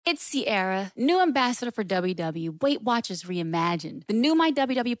It's Sierra, new ambassador for WW, Weight Watchers Reimagined. The new My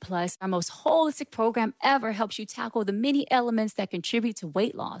WW Plus, our most holistic program ever, helps you tackle the many elements that contribute to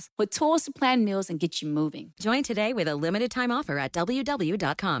weight loss with tools to plan meals and get you moving. Join today with a limited time offer at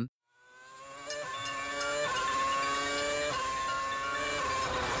WW.com.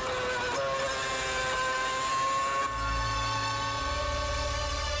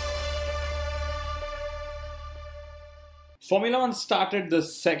 Formula One started the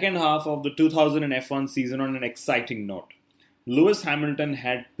second half of the 2000 F1 season on an exciting note. Lewis Hamilton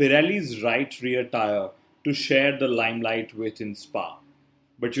had Pirelli's right rear tyre to share the limelight with in Spa.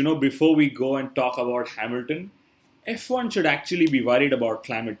 But before we go and talk about Hamilton, F1 should actually be worried about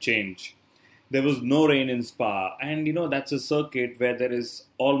climate change. There was no rain in Spa, and that's a circuit where there is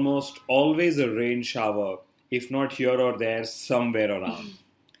almost always a rain shower, if not here or there, somewhere around.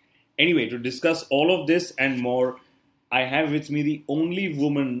 Anyway, to discuss all of this and more, I have with me the only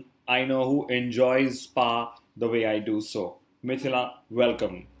woman I know who enjoys Spa the way I do so. Mithila,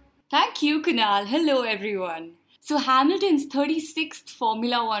 welcome. Thank you, Kunal. Hello, everyone. So Hamilton's 36th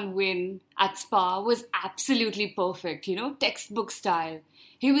Formula One win at Spa was absolutely perfect, textbook style.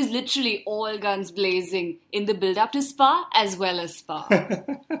 He was literally all guns blazing in the build-up to Spa as well as Spa.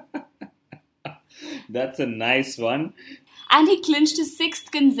 That's a nice one. And he clinched his 6th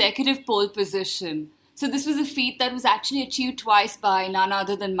consecutive pole position. So this was a feat that was actually achieved twice by none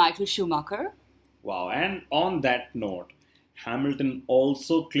other than Michael Schumacher. Wow, and on that note, Hamilton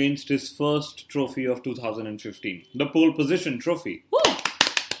also clinched his first trophy of 2015, the pole position trophy. Woo!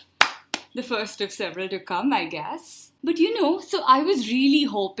 The first of several to come, I guess. But so I was really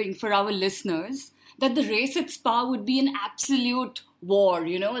hoping for our listeners that the race at Spa would be an absolute war,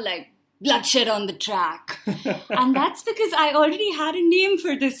 like bloodshed on the track. And that's because I already had a name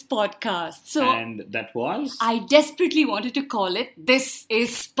for this podcast. And that was? I desperately wanted to call it This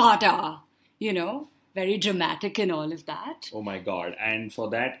is Sparta. Very dramatic and all of that. Oh my God. And for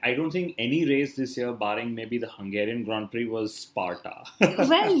that, I don't think any race this year, barring maybe the Hungarian Grand Prix, was Sparta.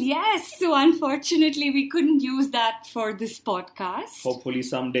 Well, yes. So unfortunately, we couldn't use that for this podcast. Hopefully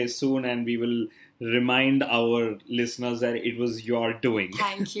someday soon, and we will remind our listeners that it was your doing.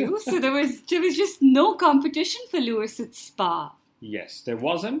 Thank you. So there was just no competition for Lewis at Spa. Yes, there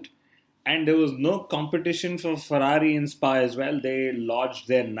wasn't. And there was no competition for Ferrari in Spa as well. They lodged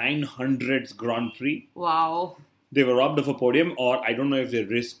their 900th Grand Prix. Wow. They were robbed of a podium, or I don't know if they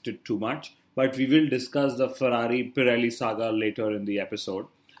risked it too much. But we will discuss the Ferrari-Pirelli saga later in the episode.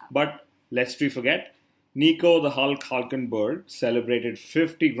 But lest we forget, Nico the Hulk Hulkenberg celebrated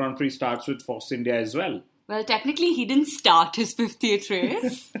 50 Grand Prix starts with Force India as well. Well, technically, he didn't start his 50th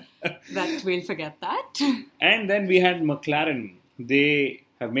race. But we'll forget that. And then we had McLaren. They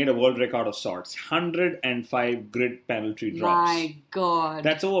have made a world record of sorts. 105 grid penalty drops. My God.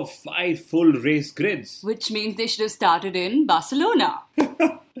 That's over 5 full race grids. Which means they should have started in Barcelona.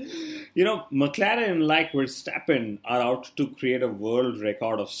 McLaren, like Verstappen, are out to create a world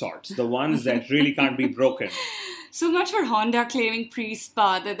record of sorts. The ones that really can't be broken. So much for Honda claiming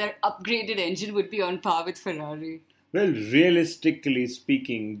pre-Spa that their upgraded engine would be on par with Ferrari. Well, realistically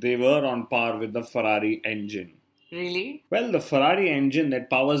speaking, they were on par with the Ferrari engine. Really? Well, the Ferrari engine that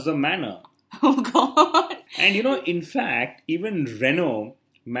powers the Manor. Oh, God. And in fact, even Renault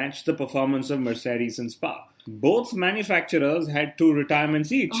matched the performance of Mercedes in Spa. Both manufacturers had 2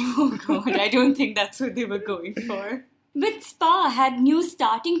 retirements each. Oh, God. I don't think that's what they were going for. But Spa had new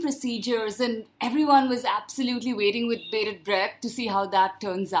starting procedures and everyone was absolutely waiting with bated breath to see how that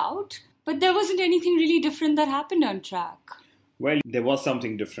turns out. But there wasn't anything really different that happened on track. Well, there was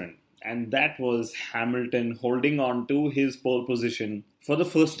something different. And that was Hamilton holding on to his pole position for the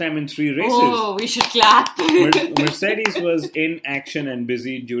first time in 3 races. Oh, we should clap. Mercedes was in action and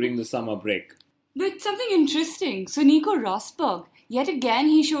busy during the summer break. But something interesting. So Nico Rosberg, yet again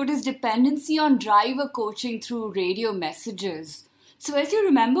he showed his dependency on driver coaching through radio messages. So as you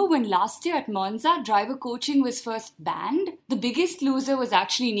remember, when last year at Monza, driver coaching was first banned, the biggest loser was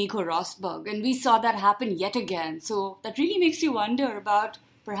actually Nico Rosberg. And we saw that happen yet again. So that really makes you wonder about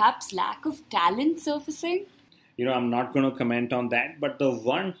perhaps lack of talent surfacing? I'm not going to comment on that, but the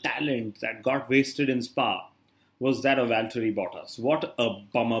one talent that got wasted in Spa was that of Valtteri Bottas. What a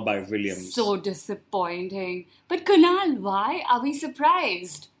bummer by Williams. So disappointing. But Kunal, why are we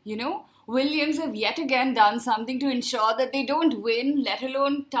surprised? Williams have yet again done something to ensure that they don't win, let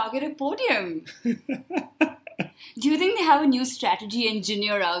alone target a podium. Do you think they have a new strategy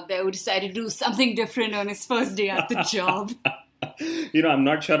engineer out there who decided to do something different on his first day at the job? I'm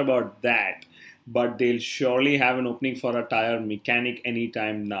not sure about that, but they'll surely have an opening for a tire mechanic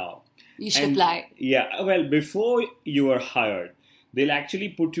anytime now. You should apply. Yeah, well, before you were hired, They'll actually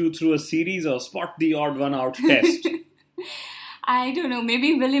put you through a series of spot the odd one out test. I don't know,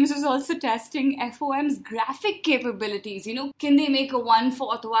 maybe Williams was also testing FOM's graphic capabilities. Can they make a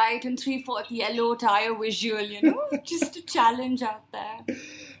 1/4 white and 3/4 yellow tire visual, just a challenge out there.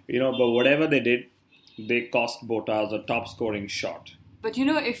 But whatever they did, they cost Bottas a top scoring shot. But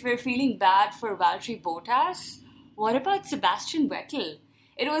if we're feeling bad for Valtteri Bottas, what about Sebastian Vettel?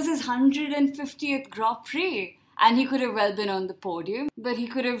 It was his 150th Grand Prix, and he could have well been on the podium, but he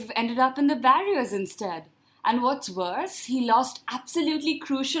could have ended up in the barriers instead. And what's worse, he lost absolutely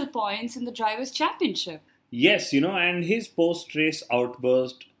crucial points in the Drivers' Championship. Yes, and his post-race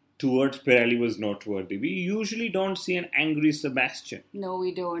outburst towards Pirelli was noteworthy. We usually don't see an angry Sebastian. No,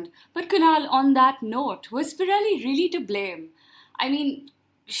 we don't. But Kunal, on that note, was Pirelli really to blame? I mean,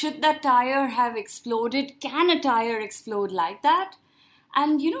 should that tire have exploded? Can a tire explode like that?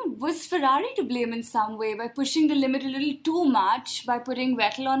 And, was Ferrari to blame in some way by pushing the limit a little too much by putting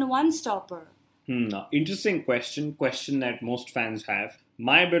Vettel on a one-stopper? Interesting question that most fans have.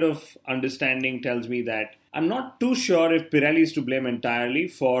 My bit of understanding tells me that I'm not too sure if Pirelli is to blame entirely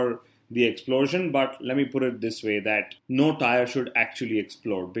for the explosion, but let me put it this way, that no tire should actually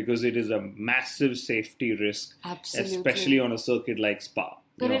explode because it is a massive safety risk, Absolutely. Especially on a circuit like Spa.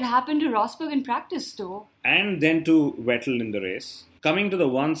 But it happened to Rosberg in practice though. And then to Vettel in the race. Coming to the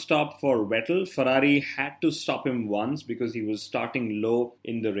one stop for Vettel, Ferrari had to stop him once because he was starting low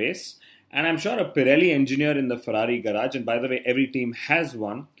in the race. And I'm sure a Pirelli engineer in the Ferrari garage, and by the way, every team has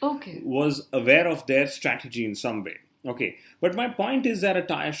one, was aware of their strategy in some way. Okay, but my point is that a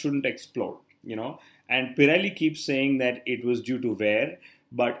tire shouldn't explode, and Pirelli keeps saying that it was due to wear,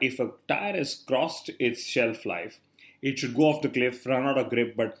 but if a tire has crossed its shelf life, it should go off the cliff, run out of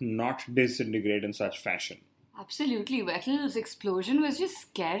grip, but not disintegrate in such fashion. Absolutely, Vettel's explosion was just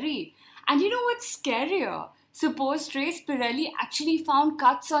scary. And you know what's scarier? So post-race, Pirelli actually found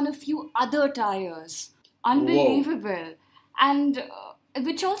cuts on a few other tires. Unbelievable. Whoa. And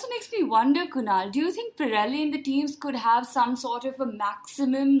which also makes me wonder, Kunal, do you think Pirelli and the teams could have some sort of a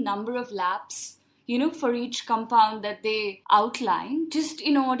maximum number of laps, for each compound that they outline, just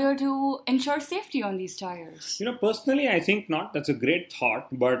in order to ensure safety on these tires? Personally, I think not. That's a great thought.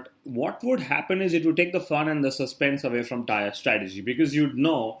 But what would happen is it would take the fun and the suspense away from tire strategy, because you'd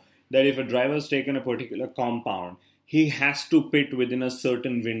know that if a driver's taken a particular compound, he has to pit within a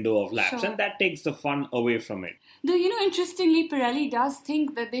certain window of laps. Sure. And that takes the fun away from it. Though, interestingly, Pirelli does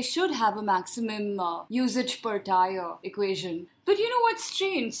think that they should have a maximum usage per tire equation. But what's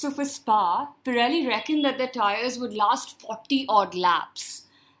strange? So for Spa, Pirelli reckoned that their tires would last 40-odd laps.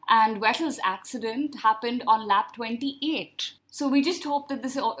 And Vettel's accident happened on lap 28. So we just hope that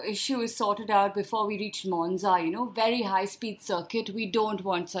this issue is sorted out before we reach Monza, very high-speed circuit. We don't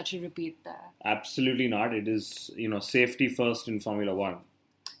want such a repeat there. Absolutely not. It is, safety first in Formula One.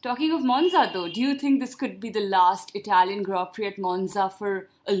 Talking of Monza, though, do you think this could be the last Italian Grand Prix at Monza for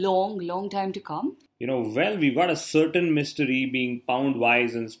a long, long time to come? Well, we've got a certain mystery being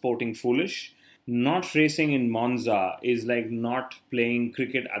pound-wise and sporting foolish. Not racing in Monza is like not playing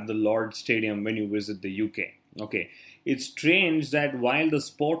cricket at the Lord's Stadium when you visit the UK. Okay, it's strange that while the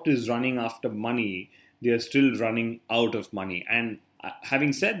sport is running after money, they are still running out of money. And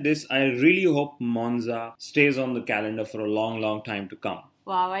having said this, I really hope Monza stays on the calendar for a long, long time to come.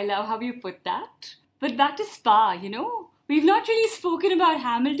 Wow, I love how you put that. But back to Spa, we've not really spoken about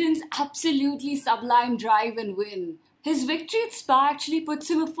Hamilton's absolutely sublime drive and win. His victory at Spa actually puts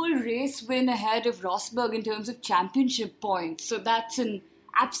him a full race win ahead of Rosberg in terms of championship points. So that's an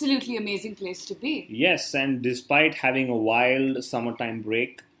absolutely amazing place to be. Yes, and despite having a wild summertime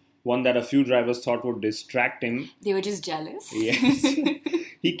break, one that a few drivers thought would distract him. They were just jealous. Yes.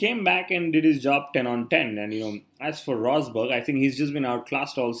 He came back and did his job 10 on 10. And, as for Rosberg, I think he's just been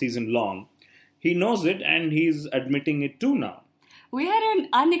outclassed all season long. He knows it and he's admitting it too now. We had an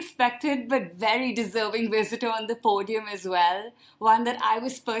unexpected but very deserving visitor on the podium as well. One that I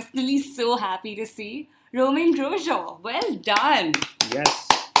was personally so happy to see. Romain Grosjean. Well done. Yes.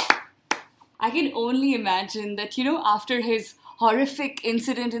 I can only imagine that, after his horrific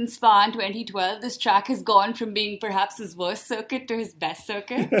incident in Spa in 2012, this track has gone from being perhaps his worst circuit to his best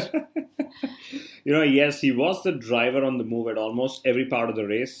circuit. Yes, he was the driver on the move at almost every part of the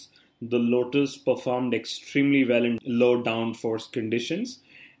race. The Lotus performed extremely well in low downforce conditions.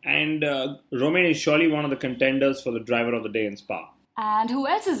 And Romain is surely one of the contenders for the driver of the day in Spa. And who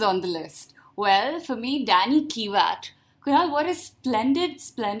else is on the list? Well, for me, Danny Kiewat. Kunal, what a splendid,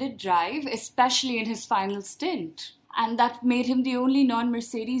 splendid drive, especially in his final stint. And that made him the only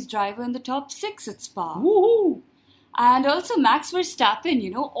non-Mercedes driver in the top 6 at Spa. Woohoo! And also Max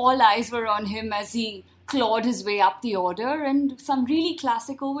Verstappen, all eyes were on him as he clawed his way up the order and some really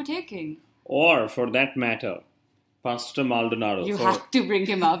classic overtaking. Or, for that matter, Pastor Maldonado. You had to bring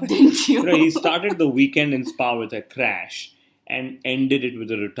him up, didn't you? He started the weekend in Spa with a crash and ended it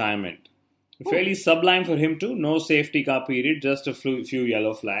with a retirement. Fairly sublime for him too. No safety car period, just a few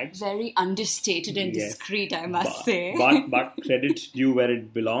yellow flags. Very understated and discreet, I must say. But credit due where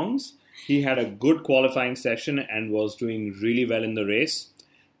it belongs. He had a good qualifying session and was doing really well in the race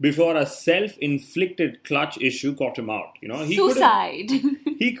before a self-inflicted clutch issue caught him out. Suicide.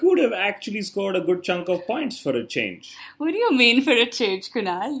 He could have actually scored a good chunk of points for a change. What do you mean for a change,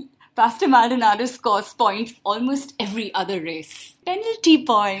 Kunal? Pastor Maldonado scores points almost every other race. Penalty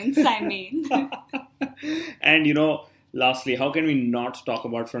points, I mean. And lastly, how can we not talk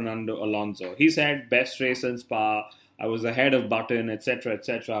about Fernando Alonso? He said, best race in Spa, I was ahead of Button, etc.,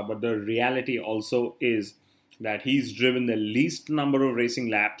 etc. But the reality also is that he's driven the least number of racing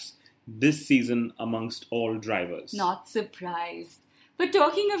laps this season amongst all drivers. Not surprised. But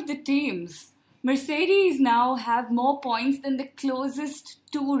talking of the teams, Mercedes now have more points than the closest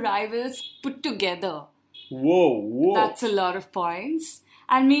two rivals put together. Whoa. That's a lot of points.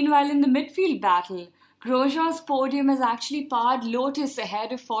 And meanwhile, in the midfield battle, Grosjean's podium has actually parred Lotus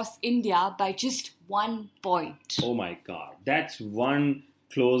ahead of Force India by just 1 point. Oh my God. That's one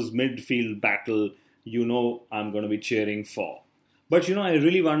close midfield battle I'm going to be cheering for. But I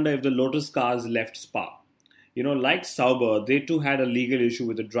really wonder if the Lotus cars left Spa. Like Sauber, they too had a legal issue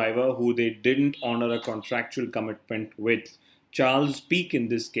with a driver who they didn't honor a contractual commitment with. Charles Pic in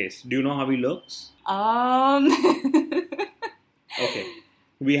this case. Do you know how he looks? Okay.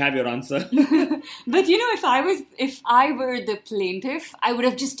 We have your answer. But if I were the plaintiff, I would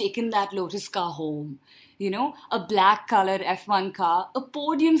have just taken that Lotus car home. A black colored F1 car, a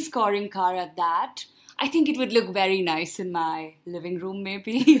podium scoring car at that. I think it would look very nice in my living room,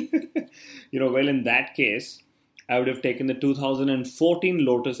 maybe. Well, in that case, I would have taken the 2014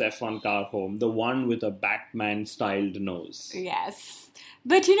 Lotus F1 car home, the one with a Batman-styled nose. Yes.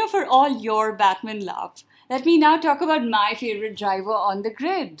 But for all your Batman love, let me now talk about my favorite driver on the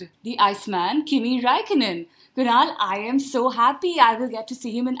grid, the Iceman, Kimi Räikkönen. Kunal, I am so happy I will get to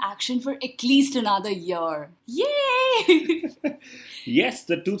see him in action for at least another year. Yay! Yes,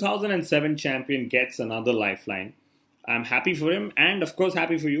 the 2007 champion gets another lifeline. I'm happy for him and, of course,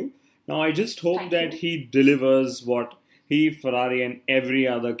 happy for you. Now, I just hope that he delivers what he, Ferrari, and every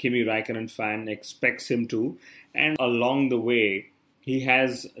other Kimi Räikkönen fan expects him to. And along the way, he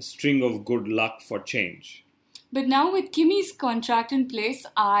has a string of good luck for change. But now with Kimi's contract in place,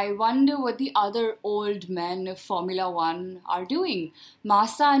 I wonder what the other old men of Formula One are doing.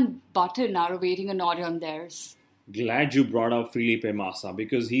 Massa and Button are awaiting a nod on theirs. Glad you brought up Felipe Massa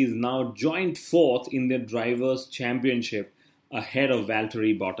because he is now joint fourth in the Drivers' Championship ahead of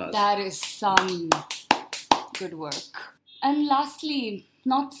Valtteri Bottas. That is some good work. And lastly,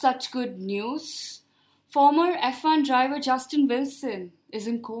 not such good news. Former F1 driver Justin Wilson is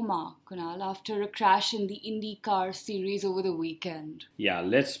in coma, Kunal, after a crash in the IndyCar series over the weekend. Yeah,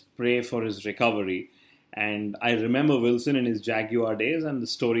 let's pray for his recovery. And I remember Wilson in his Jaguar days and the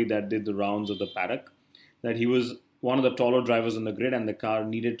story that did the rounds of the paddock, that he was one of the taller drivers on the grid and the car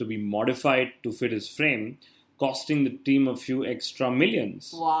needed to be modified to fit his frame, costing the team a few extra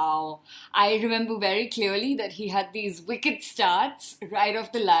millions. Wow. I remember very clearly that he had these wicked starts right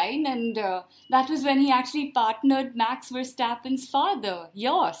off the line, and that was when he actually partnered Max Verstappen's father,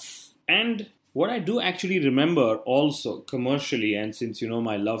 Jos. And what I do actually remember also commercially, and since you know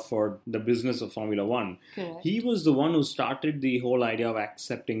my love for the business of Formula One, Correct. He was the one who started the whole idea of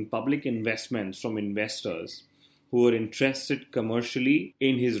accepting public investments from investors who were interested commercially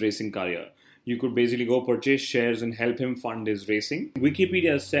in his racing career. You could basically go purchase shares and help him fund his racing.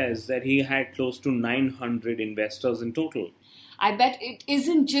 Wikipedia says that he had close to 900 investors in total. I bet it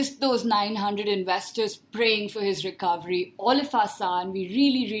isn't just those 900 investors praying for his recovery. All of us are, and we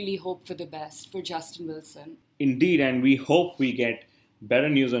really, really hope for the best for Justin Wilson. Indeed, and we hope we get better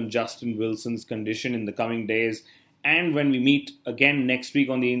news on Justin Wilson's condition in the coming days. And when we meet again next week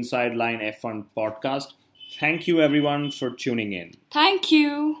on the Inside Line F1 podcast, thank you everyone for tuning in. Thank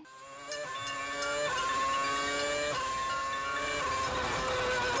you.